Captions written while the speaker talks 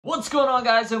What's going on,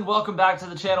 guys, and welcome back to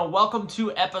the channel. Welcome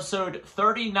to episode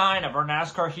 39 of our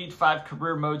NASCAR Heat 5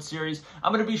 Career Mode series.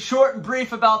 I'm going to be short and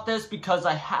brief about this because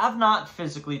I have not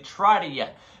physically tried it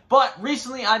yet. But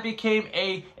recently I became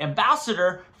an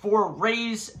ambassador for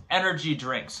Raise Energy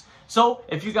Drinks. So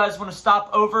if you guys want to stop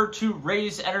over to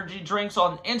Raise Energy Drinks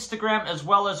on Instagram, as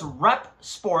well as Rep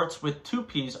Sports with 2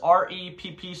 P's,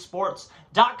 REPP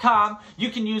Sports.com, you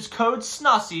can use code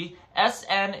SNUSSY,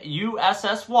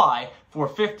 SNUSSY, for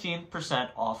 15%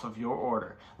 off of your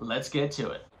order. Let's get to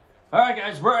it. All right,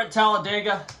 guys, we're at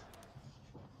Talladega.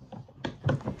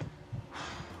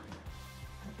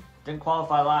 Didn't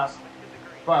qualify last,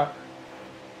 but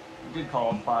we did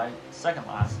qualify second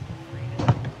last.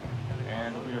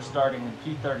 And we are starting in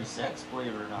P36,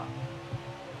 believe it or not.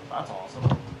 So that's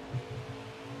awesome.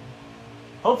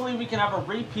 Hopefully we can have a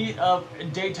repeat of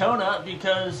Daytona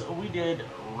because we did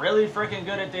really freaking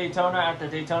good at Daytona at the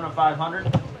Daytona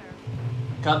 500.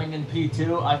 Coming in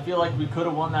P2, I feel like we could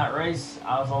have won that race.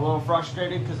 I was a little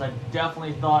frustrated because I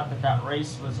definitely thought that that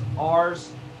race was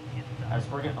ours. As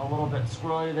we're getting a little bit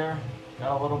squirrely there,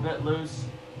 got a little bit loose.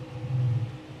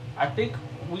 I think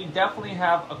we definitely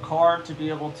have a car to be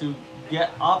able to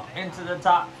get up into the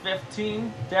top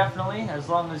 15, definitely, as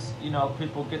long as, you know,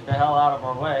 people get the hell out of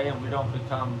our way and we don't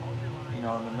become, you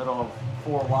know, in the middle of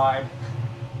 4 wide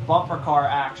bumper car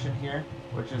action here,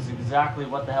 which is exactly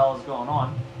what the hell is going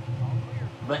on.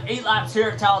 But 8 laps here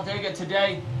at Talladega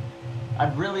today.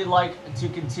 I'd really like to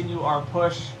continue our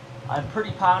push. I'm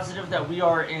pretty positive that we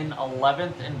are in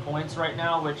 11th in points right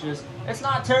now, which is, it's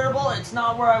not terrible, it's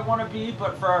not where I want to be,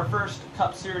 but for our first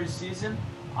Cup Series season,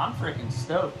 I'm freaking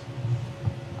stoked.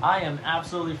 I am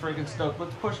absolutely freaking stoked.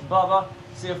 Let's push Bubba,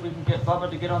 see if we can get Bubba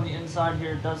to get on the inside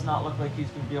here. It does not look like he's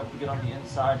going to be able to get on the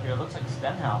inside here. It looks like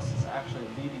Stenhouse is actually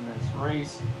leading this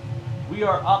race. We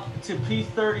are up to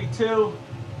P32.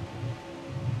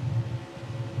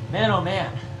 Man, oh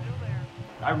man.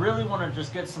 I really want to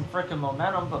just get some freaking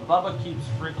momentum, but Bubba keeps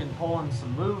freaking pulling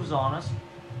some moves on us.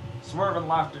 Swerving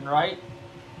left and right.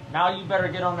 Now you better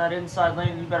get on that inside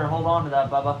lane. You better hold on to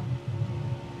that, Bubba.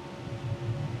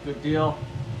 Good deal.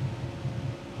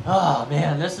 Oh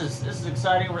man, this is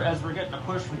exciting as we're getting a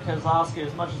push from Keselowski.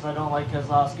 As much as I don't like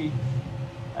Keselowski,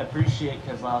 I appreciate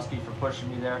Keselowski for pushing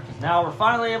me there, because now we're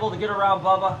finally able to get around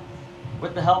Bubba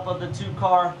with the help of the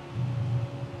 2-car.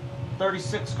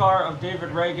 36 car of David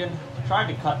Reagan. Tried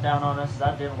to cut down on us.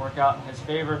 That didn't work out in his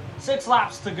favor. 6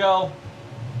 laps to go.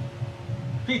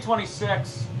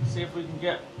 P26. See if we can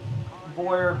get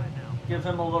Boyer, give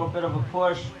him a little bit of a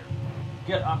push.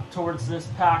 Get up towards this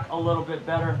pack a little bit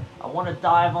better. I want to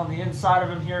dive on the inside of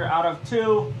him here out of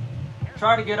 2.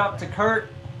 Try to get up to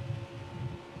Kurt.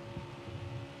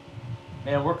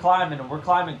 Man, we're climbing, and we're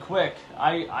climbing quick.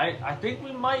 I think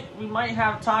we might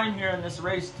have time here in this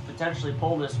race to potentially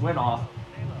pull this win off.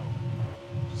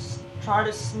 Just try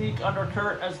to sneak under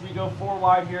Kurt as we go 4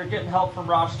 wide here, getting help from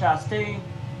Ross Chastain.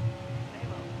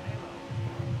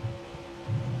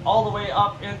 All the way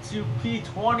up into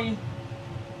P20.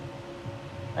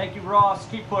 Thank you, Ross.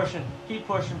 Keep pushing. Keep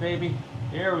pushing, baby.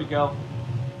 Here we go.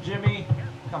 Jimmy,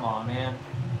 come on, man.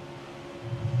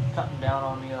 Cutting down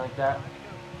on me like that.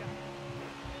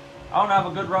 I don't have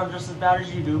a good run just as bad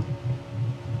as you do.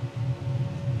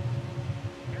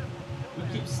 We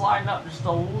keep sliding up just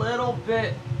a little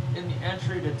bit in the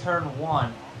entry to turn 1.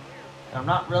 And I'm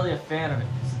not really a fan of it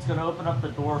because it's going to open up the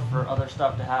door for other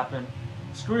stuff to happen.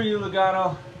 Screw you,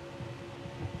 Logano.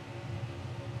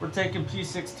 We're taking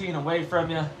P16 away from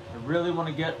you. I really want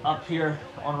to get up here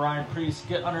on Ryan Preece,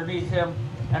 get underneath him,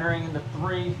 entering into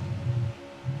 3.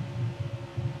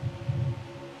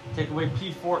 Take away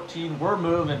P14. We're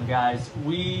moving, guys.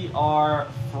 We are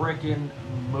freaking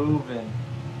moving.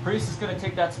 Preece is going to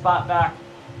take that spot back.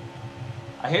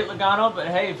 I hate Logano, but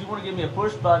hey, if you want to give me a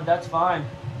push, bud, that's fine.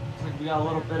 I think we got a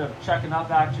little bit of checking up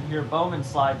action here. Bowman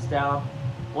slides down.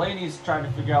 Blaney's trying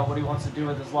to figure out what he wants to do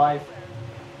with his life.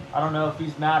 I don't know if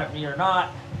he's mad at me or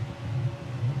not.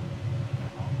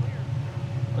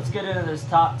 Let's get into this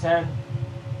top 10.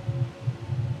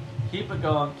 Keep it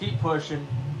going. Keep pushing.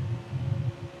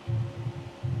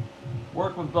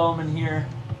 Work with Bowman here.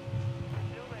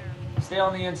 Stay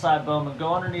on the inside, Bowman.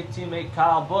 Go underneath teammate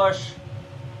Kyle Busch.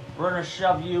 We're going to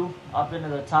shove you up into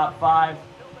the top 5.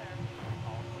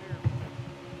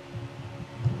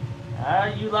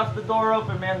 You left the door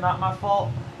open, man. Not my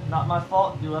fault. Not my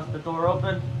fault. You left the door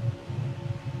open.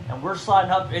 And we're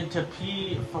sliding up into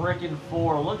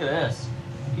P4. Look at this.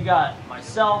 You got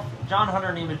myself, John Hunter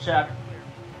Nemechek,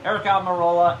 Eric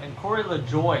Almirola, and Corey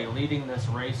LaJoie leading this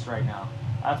race right now.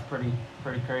 That's pretty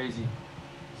crazy.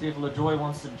 See if LaJoie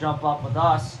wants to jump up with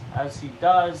us, as he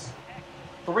does.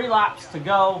 3 laps to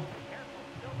go.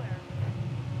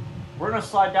 We're going to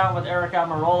slide down with Eric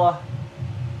Almirola.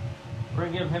 We're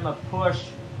going to give him a push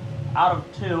out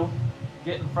of 2.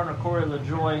 Get in front of Corey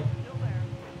LaJoie.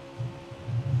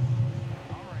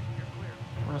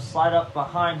 We're going to slide up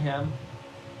behind him.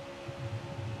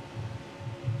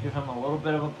 Give him a little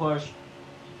bit of a push.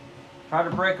 Try to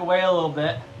break away a little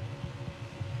bit.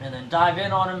 And then dive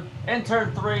in on him in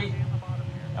turn 3.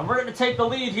 And we're going to take the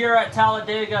lead here at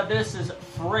Talladega. This is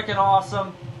freaking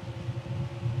awesome.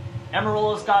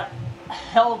 Almirola's got a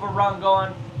hell of a run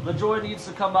going. LaJoie needs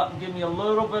to come up and give me a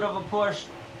little bit of a push.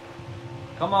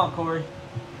 Come on, Corey.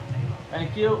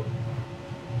 Thank you.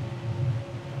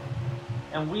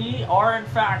 And we are, in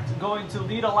fact, going to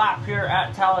lead a lap here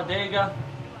at Talladega.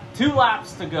 2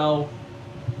 laps to go.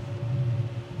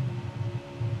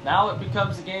 Now it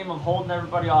becomes a game of holding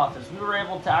everybody off, as we were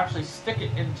able to actually stick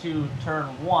it into turn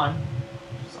 1,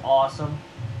 which is awesome.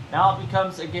 Now it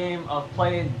becomes a game of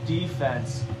playing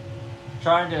defense,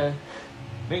 trying to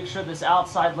make sure this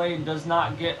outside lane does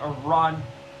not get a run.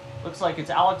 Looks like it's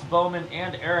Alex Bowman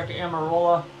and Eric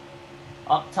Almirola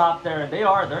up top there.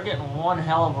 They're getting one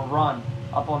hell of a run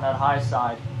up on that high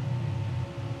side.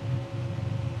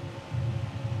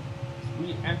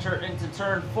 We enter into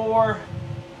turn 4,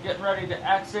 getting ready to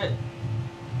exit.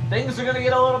 Things are going to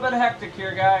get a little bit hectic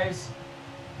here, guys.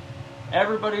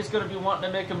 Everybody's going to be wanting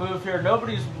to make a move here.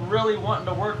 Nobody's really wanting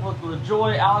to work with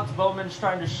LaJoie. Alex Bowman's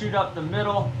trying to shoot up the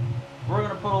middle. We're going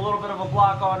to put a little bit of a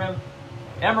block on him.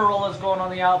 Almirola's going on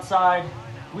the outside.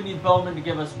 We need Bowman to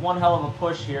give us one hell of a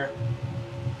push here.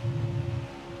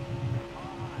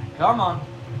 Come on.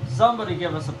 Somebody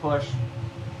give us a push.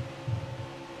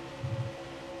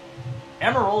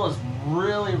 Almirola's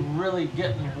really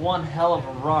getting one hell of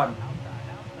a run.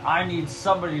 I need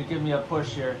somebody to give me a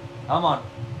push here. Come on.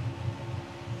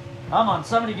 Come on,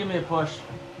 somebody give me a push.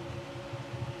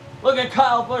 Look at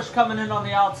Kyle Busch coming in on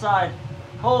the outside.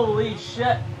 Holy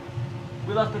shit.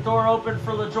 We left the door open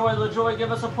for LaJoie. LaJoie,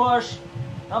 give us a push.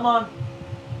 Come on.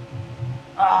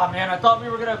 Ah, man, I thought we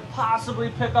were going to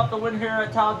possibly pick up the win here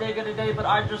at Talladega today, but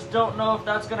I just don't know if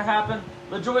that's going to happen.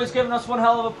 LaJoie's giving us one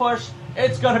hell of a push.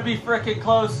 It's going to be freaking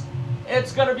close.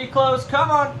 It's going to be close. Come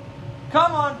on.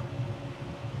 Come on.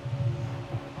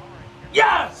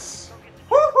 Yes!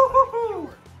 Woo-hoo-hoo-hoo!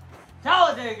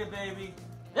 Talladega, baby.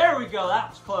 There we go.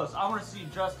 That was close. I want to see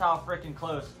just how freaking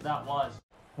close that was.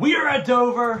 We are at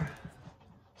Dover,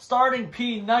 starting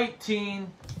P19.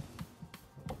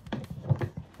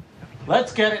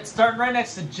 Let's get it. Starting right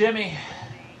next to Jimmy.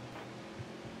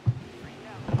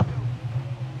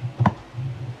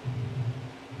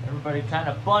 Everybody kind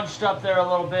of bunched up there a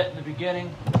little bit in the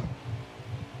beginning.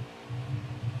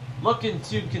 Looking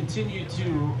to continue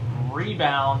to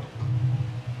rebound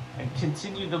and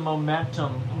continue the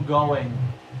momentum going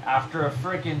after a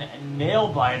freaking nail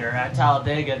biter at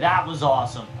Talladega. That was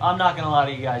awesome. I'm not going to lie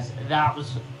to you guys. That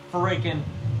was freaking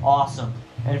awesome.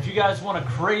 And if you guys want a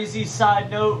crazy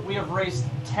side note, we have raced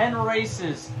 10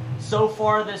 races so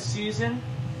far this season.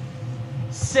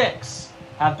 6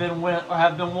 have been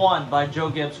won by Joe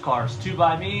Gibbs cars. 2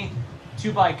 by me,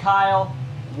 2 by Kyle,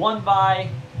 1 by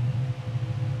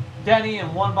Denny,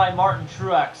 and 1 by Martin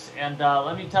Truex. And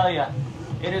let me tell you,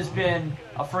 it has been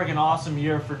a friggin' awesome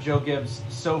year for Joe Gibbs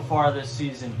so far this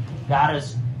season. That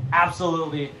is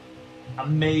absolutely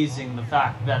amazing, the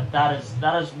fact that that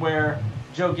is where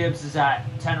Joe Gibbs is at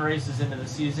 10 races into the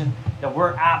season, that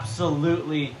we're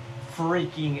absolutely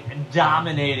freaking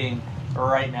dominating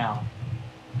right now.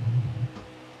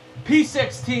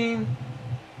 P16,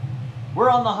 we're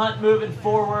on the hunt moving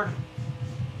forward.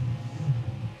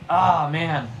 Ah,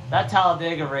 man, that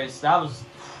Talladega race, that was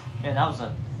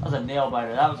a nail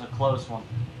biter. That was a close one.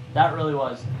 That really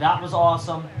was. That was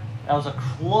awesome. That was a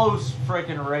close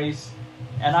freaking race,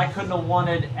 and I couldn't have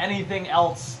wanted anything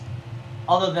else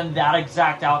other than that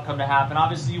exact outcome to happen.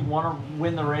 Obviously, you want to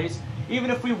win the race.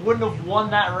 Even if we wouldn't have won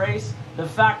that race, the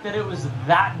fact that it was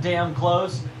that damn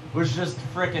close was just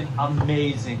freaking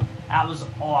amazing. That was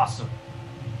awesome.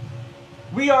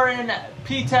 We are in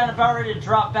P10, about ready to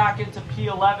drop back into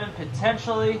P11,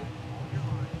 potentially.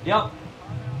 Yep.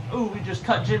 Ooh, we just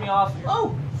cut Jimmy off.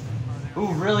 Oh!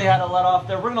 Ooh, really had to let off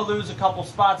there. We're going to lose a couple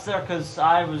spots there because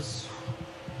I was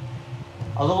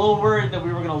a little worried that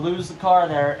we were going to lose the car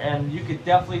there, and you could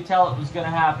definitely tell it was going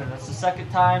to happen. That's the second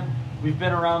time we've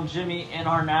been around Jimmy in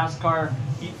our NASCAR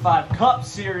Heat 5 Cup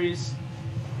Series,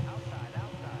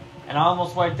 and I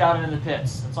almost wiped out in the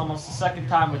pits. It's almost the second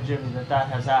time with Jimmy that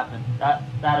has happened.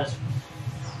 That is,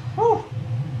 whew,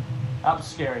 that was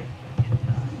scary.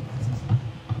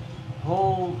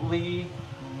 Holy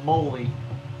moly.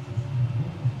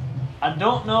 I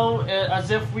don't know as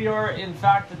if we are, in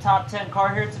fact, the top 10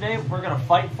 car here today. We're going to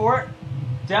fight for it.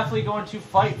 Definitely going to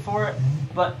fight for it.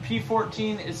 But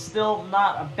P14 is still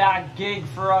not a bad gig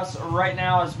for us right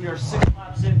now as we are 6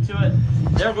 laps into it.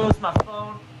 There goes my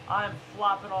phone. I am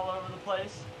flopping all over the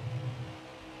place.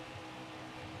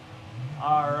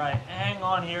 All right, hang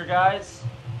on here, guys.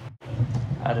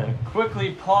 I had to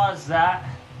quickly pause that,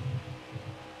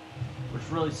 which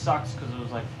really sucks because it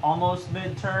was like almost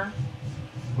mid-turn,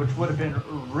 which would have been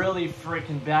really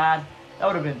freaking bad. That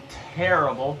would have been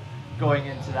terrible going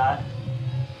into that.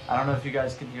 I don't know if you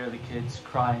guys can hear the kids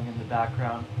crying in the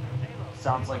background.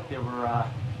 Sounds like they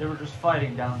were just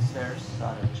fighting downstairs. So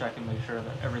I had to check and make sure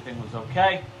that everything was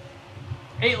okay.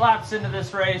 8 laps into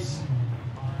this race,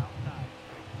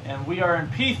 and we are in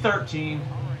P13.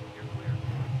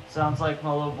 Sounds like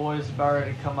my little boy is about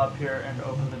ready to come up here and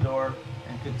open the door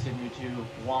and continue to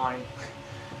whine.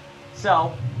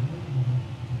 So,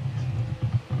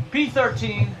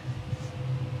 P13.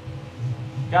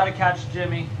 Gotta catch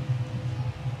Jimmy.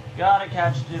 Gotta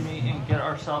catch Jimmy and get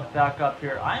ourselves back up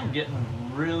here. I am getting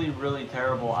really, really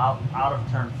terrible out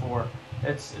of turn 4.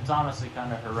 It's honestly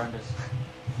kind of horrendous.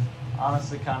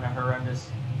 Honestly kind of horrendous.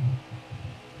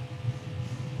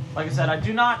 Like I said, I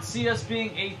do not see us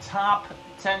being a top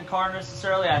 10 car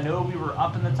necessarily. I know we were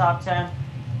up in the top 10.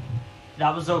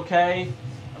 That was okay.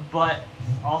 But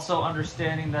also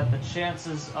understanding that the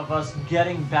chances of us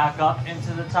getting back up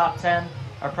into the top 10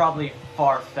 are probably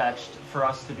far-fetched for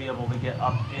us to be able to get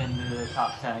up into the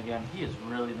top 10 again. He is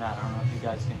really mad. I don't know if you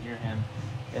guys can hear him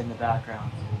in the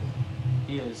background.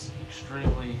 He is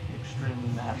extremely, extremely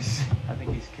mad. I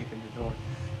think he's kicking the door.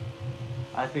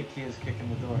 I think he is kicking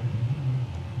the door.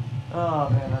 Oh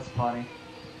man, that's funny.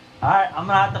 Alright, I'm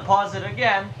gonna have to pause it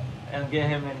again and get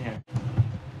him in here.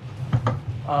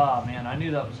 Oh man, I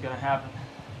knew that was gonna happen.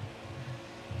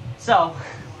 So,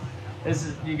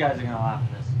 you guys are gonna laugh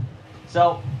at this.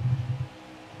 So,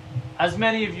 as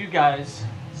many of you guys,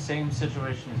 same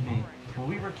situation as me. When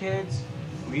we were kids,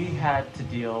 we had to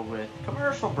deal with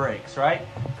commercial breaks, right?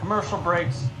 Commercial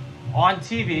breaks on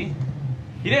TV.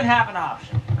 You didn't have an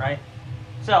option, right?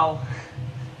 So,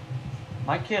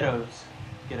 my kiddos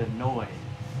get annoyed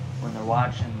when they're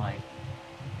watching like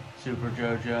Super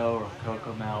JoJo or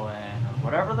Coco Melon or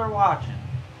whatever they're watching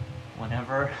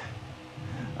whenever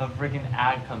a freaking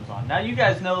ad comes on. Now you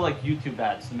guys know like YouTube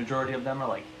ads, the majority of them are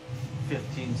like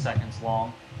 15 seconds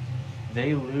long.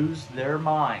 They lose their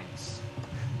minds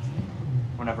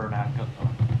whenever an ad comes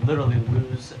on. Literally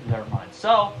lose their minds.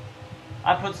 So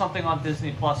I put something on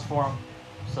Disney Plus for them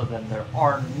so then there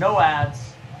are no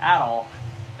ads at all.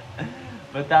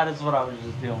 But that is what I was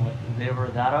just dealing with. They were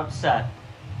that upset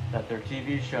that their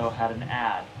TV show had an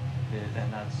ad.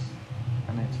 And that's,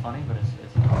 I mean, it's funny, but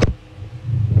it's not.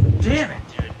 Damn it,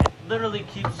 dude. It literally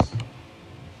keeps...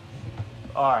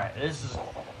 Alright, this is...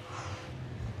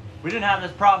 We didn't have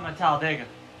this problem at Talladega.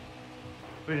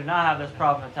 We did not have this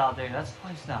problem at Talladega. That's the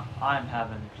place now. I'm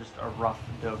having just a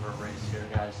roughed over race here,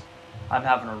 guys. I'm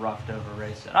having a roughed over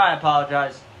race. And I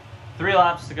apologize. 3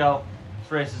 laps to go.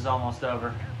 This race is almost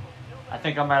over. I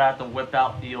think I might have to whip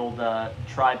out the old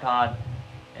tripod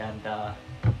and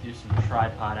do some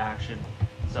tripod action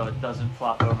so it doesn't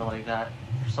flop over like that.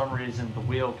 For some reason, the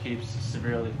wheel keeps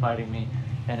severely fighting me.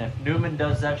 And if Newman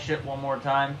does that shit one more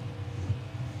time,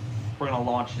 we're going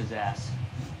to launch his ass.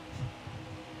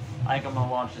 I think I'm going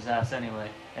to launch his ass anyway.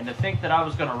 And to think that I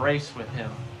was going to race with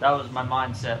him, that was my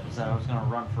mindset, was that I was going to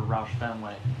run for Roush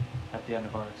Fenway at the end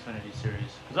of our Xfinity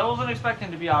series. Because I wasn't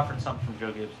expecting to be offered something from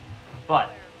Joe Gibbs.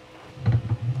 But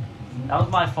that was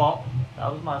my fault.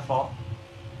 That was my fault.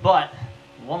 But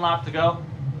 1 lap to go.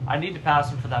 I need to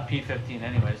pass him for that P15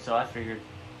 anyway, so I figured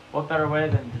what better way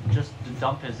than just to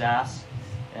dump his ass.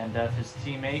 And if his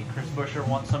teammate, Chris Buescher,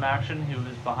 wants some action, who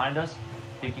is behind us,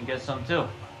 he can get some too.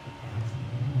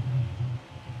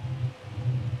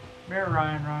 Here,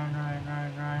 Ryan.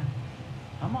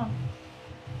 Come on.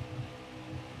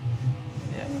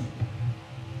 Yeah.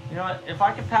 You know what? If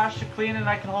I can pass you clean and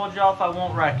I can hold you off, I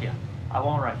won't wreck you. I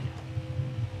won't wreck you.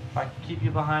 If I can keep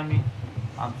you behind me,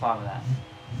 I'm fine with that.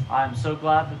 I'm so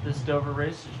glad that this Dover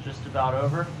race is just about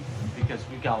over because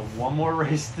we got one more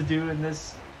race to do in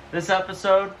this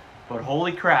episode. But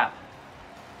holy crap,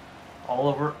 all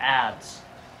over ads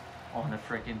on a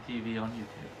freaking TV on YouTube.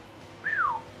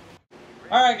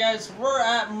 All right, guys, we're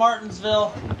at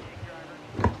Martinsville.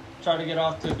 Try to get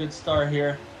off to a good start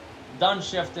here. Done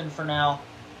shifting for now.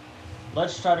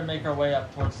 Let's try to make our way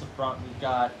up towards the front. We've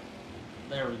got,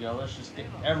 there we go. Let's just get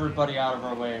everybody out of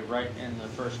our way right in the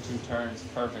first 2 turns.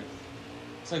 Perfect.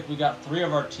 Looks like we got 3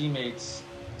 of our teammates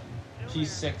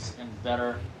P6 and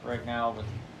better right now with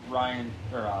Ryan,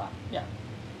 or yeah.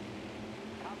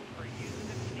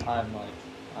 I'm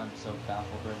so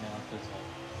baffled right now because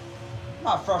I'm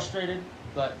not frustrated,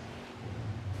 but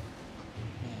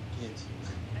man, kids.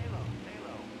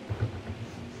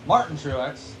 Martin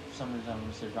Truex, for some reason I'm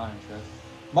going to say Ryan Truex.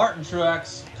 Martin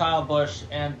Truex, Kyle Busch,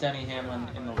 and Denny Hamlin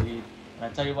in the lead. And I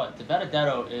tell you what,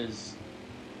 DeBenedetto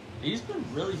he's been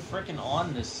really freaking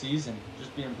on this season,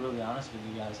 just being brutally honest with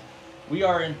you guys. We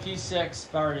are in P6,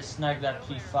 about ready to snag that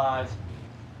P5.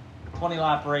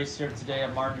 20-lap race here today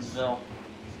at Martinsville.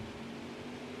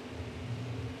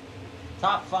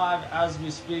 Top 5 as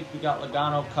we speak. We got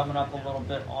Logano coming up a little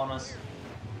bit on us.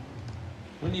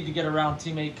 We need to get around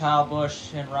teammate Kyle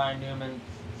Busch and Ryan Newman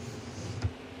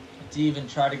to even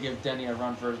try to give Denny a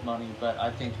run for his money. But I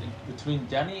think between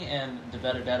Denny and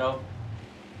DeBenedetto,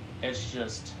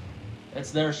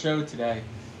 it's their show today.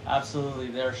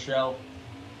 Absolutely their show.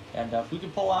 And if we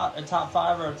can pull out a top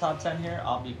 5 or a top 10 here,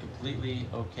 I'll be completely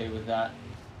okay with that.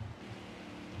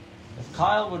 If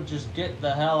Kyle would just get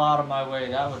the hell out of my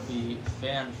way, that would be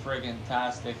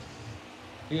fan-friggin-tastic.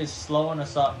 He is slowing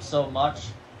us up so much.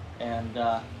 And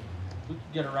we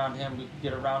could get around him, we could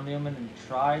get around Newman and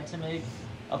try to make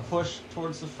a push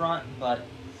towards the front. But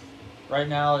right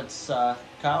now it's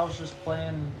Kyle's just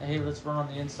playing, hey, let's run on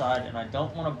the inside. And I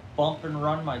don't want to bump and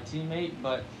run my teammate,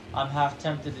 but I'm half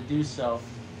tempted to do so.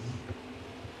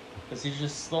 Because he's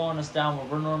just slowing us down where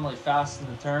we're normally fast in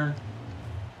the turn.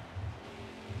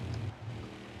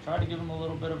 Tried to give him a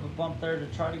little bit of a bump there to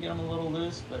try to get him a little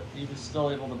loose, but he was still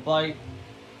able to bite.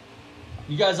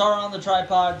 You guys are on the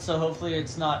tripod, so hopefully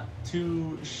it's not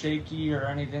too shaky or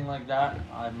anything like that.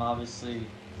 I'm obviously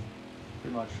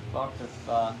pretty much fucked if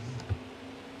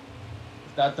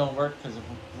that don't work, because if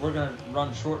we're going to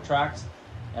run short tracks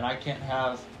and I can't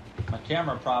have my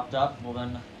camera propped up, well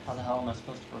then how the hell am I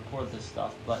supposed to record this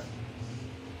stuff? But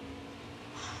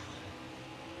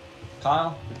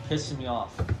Kyle, you're pissing me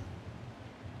off.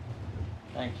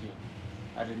 Thank you.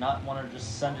 I did not want to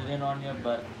just send it in on you,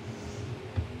 but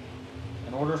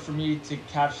in order for me to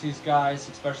catch these guys,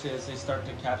 especially as they start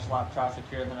to catch lap traffic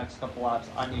here in the next couple laps,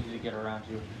 I needed to get around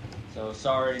you. So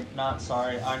sorry, not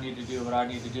sorry. I need to do what I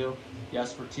need to do.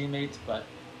 Yes, we're teammates, but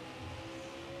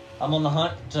I'm on the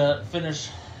hunt to finish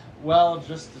well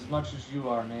just as much as you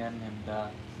are, man.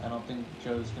 And I don't think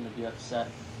Joe's going to be upset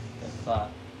if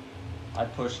I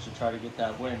push to try to get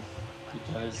that win.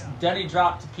 Because Denny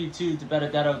dropped to P2,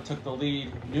 DeBenedetto took the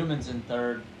lead, Newman's in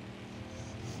 3rd,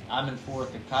 I'm in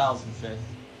 4th, and Kyle's in 5th.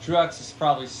 Truex is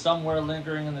probably somewhere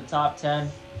lingering in the top 10.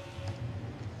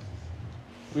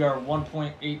 We are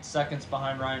 1.8 seconds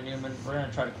behind Ryan Newman. We're going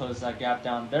to try to close that gap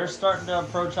down. They're starting to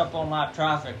approach up on lap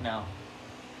traffic now.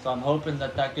 So I'm hoping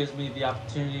that that gives me the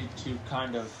opportunity to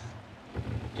kind of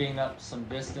gain up some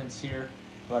distance here.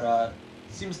 But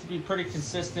seems to be pretty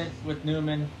consistent with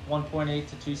Newman, 1.8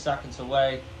 to 2 seconds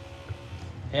away.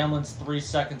 Hamlin's 3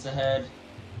 seconds ahead.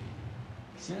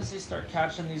 As soon as they start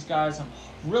catching these guys, I'm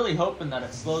really hoping that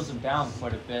it slows them down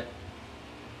quite a bit.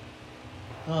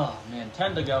 Oh man,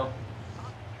 10 to go.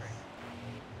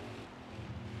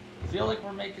 I feel like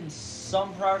we're making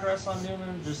some progress on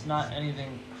Newman, just not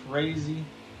anything crazy,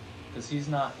 because he's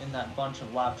not in that bunch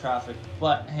of lap traffic.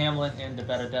 But Hamlin and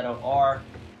DeBenedetto are.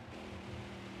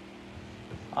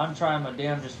 I'm trying my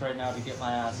damnedest right now to get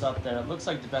my ass up there. It looks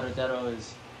like DeBenedetto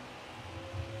is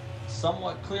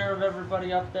somewhat clear of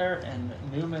everybody up there, and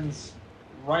Newman's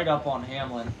right up on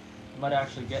Hamlin. We might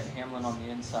actually get Hamlin on the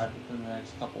inside within the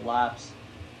next couple laps.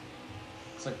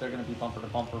 Looks like they're going to be bumper to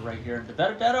bumper right here. And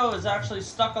DeBenedetto is actually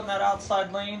stuck on that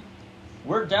outside lane.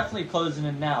 We're definitely closing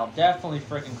in now. Definitely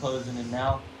freaking closing in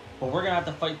now. But we're going to have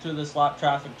to fight through this lap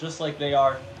traffic just like they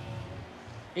are.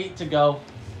 8 to go.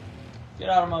 Get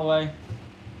out of my way.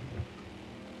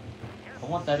 I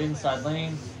want that inside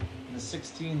lane, and the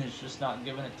 16 is just not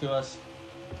giving it to us.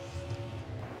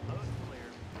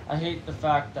 I hate the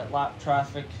fact that lap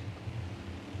traffic,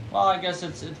 well, I guess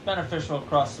it's beneficial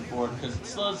across the board because it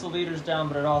slows the leaders down,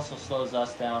 but it also slows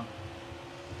us down.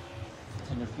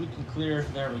 And if we can clear,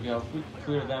 there we go, if we can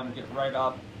clear them, get right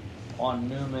up on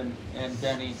Newman and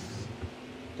Denny.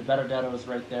 DeBenedetto is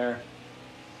right there,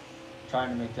 trying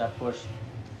to make that push,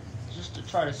 just to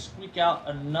try to squeak out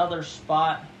another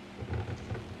spot.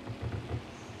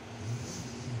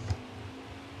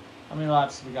 How many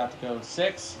laps have we got to go?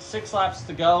 6. 6 laps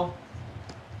to go.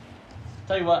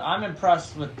 Tell you what, I'm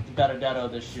impressed with Benedetto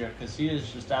this year because he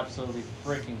is just absolutely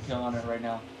freaking killing it right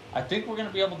now. I think we're going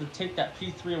to be able to take that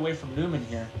P3 away from Newman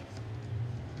here.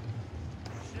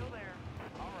 Still there.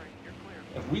 All right, you're clear.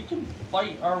 If we can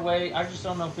fight our way, I just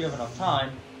don't know if we have enough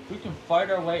time. If we can fight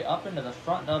our way up into the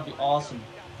front, that would be awesome.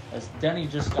 As Denny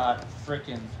just got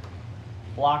freaking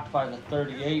blocked by the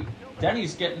 38.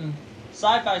 Denny's getting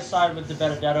side by side with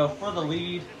Benedetto for the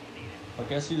lead. But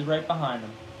guess who's right behind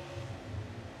him?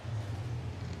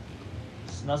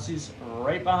 Snussy's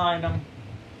right behind him.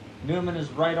 Newman is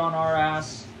right on our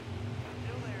ass.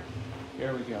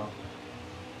 Here we go.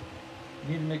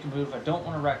 Need to make a move. I don't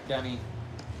want to wreck Denny,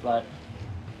 but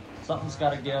something's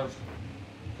got to give.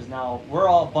 Because now we're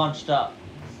all bunched up.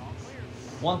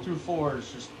 1 through 4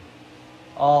 is just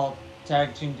all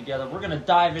tag team together. We're going to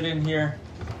dive it in here.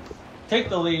 Take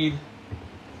the lead.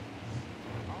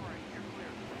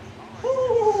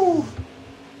 Woo!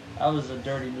 That was a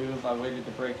dirty move. I waited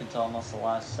to break until almost the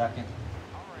last second.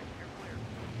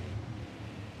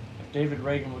 If David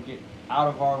Reagan would get out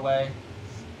of our way,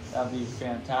 that'd be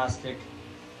fantastic.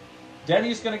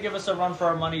 Denny's going to give us a run for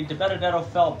our money. Benedetto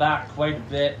fell back quite a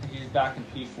bit. He's back in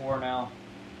P4 now.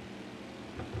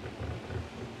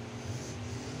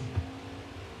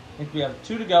 I think we have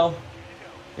 2 to go.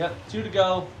 Yep, 2 to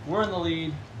go. We're in the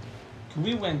lead. Can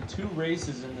we win 2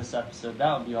 races in this episode?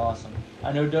 That would be awesome.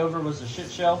 I know Dover was a shit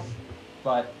show,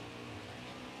 but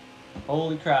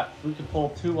holy crap. If we could pull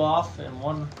 2 off in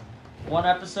one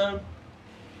episode,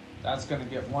 that's going to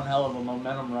get one hell of a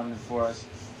momentum running for us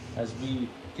as we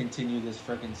continue this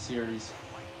freaking series.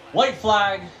 White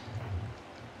flag.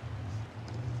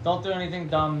 Don't do anything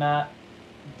dumb, Matt.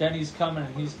 Denny's coming,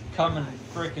 and he's coming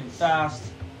freaking fast.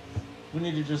 We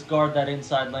need to just guard that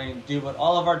inside lane, do what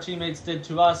all of our teammates did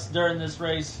to us during this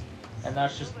race, and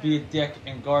that's just be a dick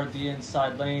and guard the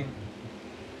inside lane.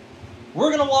 We're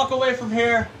going to walk away from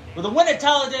here with a win at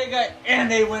Talladega and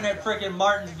a win at freaking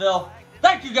Martinsville.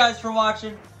 Thank you guys for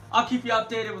watching. I'll keep you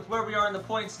updated with where we are in the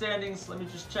point standings. Let me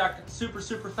just check super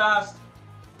fast.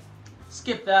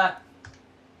 Skip that.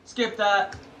 Skip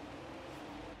that.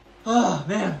 Oh,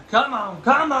 man. Come on.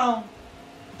 Come on.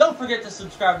 Don't forget to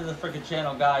subscribe to the freaking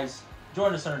channel, guys.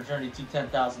 Join us on our journey to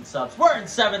 10,000 subs. We're in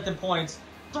 7th in points.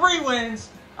 3 wins.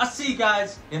 I'll see you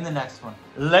guys in the next one.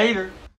 Later.